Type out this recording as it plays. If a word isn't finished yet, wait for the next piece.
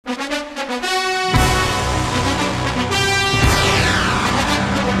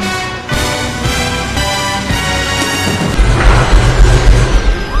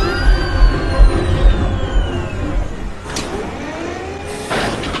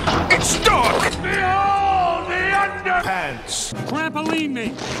get stuck! Behold the underpants! Trampoline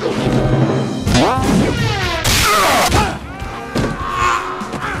me!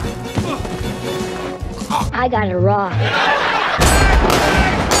 I got a rock.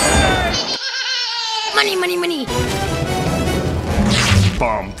 Money, money, money!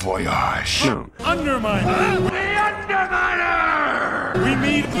 Bon voyage. No. Underminer! The Underminer! We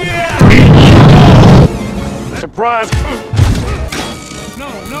meet... Yeah! Surprise! No!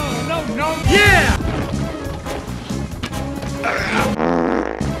 Yeah!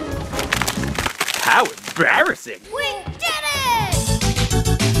 How embarrassing! We did it!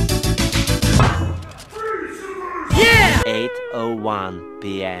 Yeah! 8:01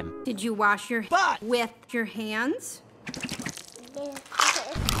 p.m. Did you wash your butt with your hands?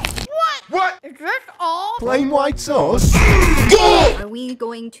 What? Is this all? Plain white sauce? Are we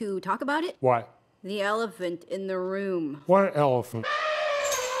going to talk about it? What? The elephant in the room. What elephant?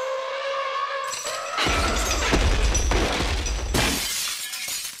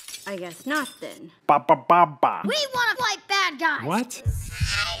 I guess not then. Ba ba ba ba. We want to fight bad guys. What? This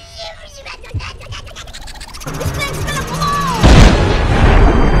thing's gonna blow!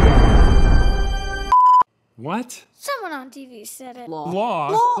 What? Someone on TV said it.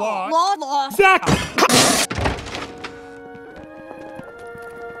 Law. Zach!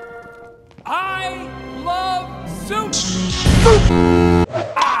 I love soup!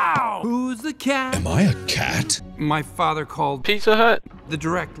 Ow! Who's the cat? Am I a cat? My father called Pizza Hut. the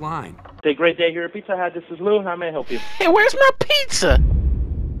direct line. It's a great day here at Pizza Hut. This is Lou. How may I help you? Hey, where's my pizza?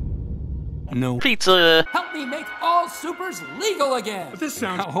 No. Pizza. Help me make all supers legal again! This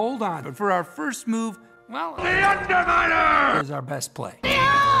sounds... Now, hold on. But for our first move, well... The Underminer! Here's our best play.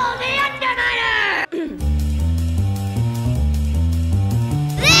 Behold the Underminer!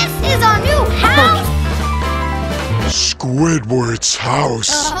 This is our new house! Squidward's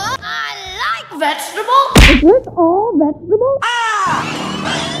house. I like vegetable! Is this all vegetable?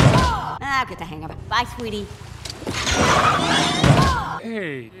 I'll get the hang of it. Bye, sweetie.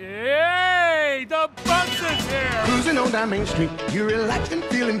 Hey, the bus is here! Cruising on down Main Street, you're relaxing,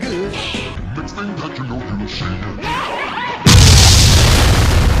 feeling good. Next thing that you know, you'll see it.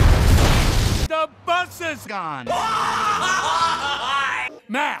 The bus is gone!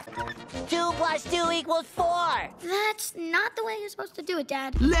 Math! 2 + 2 = 4. That's not the way you're supposed to do it,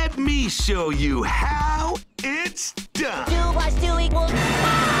 Dad. Let me show you how it's done. 2 + 2 = 5.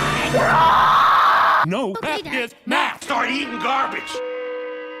 No, Okay, that Dad. is math! Start eating garbage.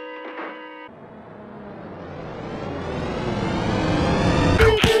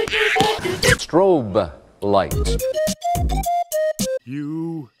 Strobe light.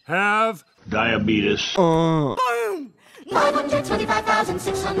 You have... Diabetes.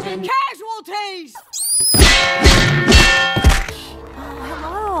 925,600 casualties!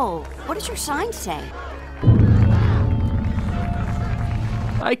 Hello. What does your sign say?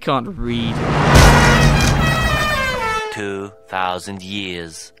 I can't read. 2,000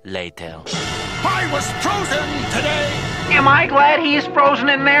 years later. I was frozen today. Am I glad he's frozen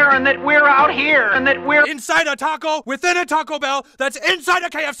in there and that we're out here and that we're Inside a taco, within a Taco Bell, that's inside a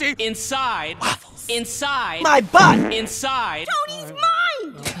KFC! Inside. Waffles. Inside. my butt? Inside. Tony's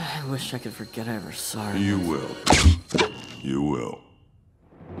mine! I wish I could forget I ever saw her. You will. You will.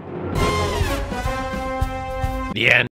 The end.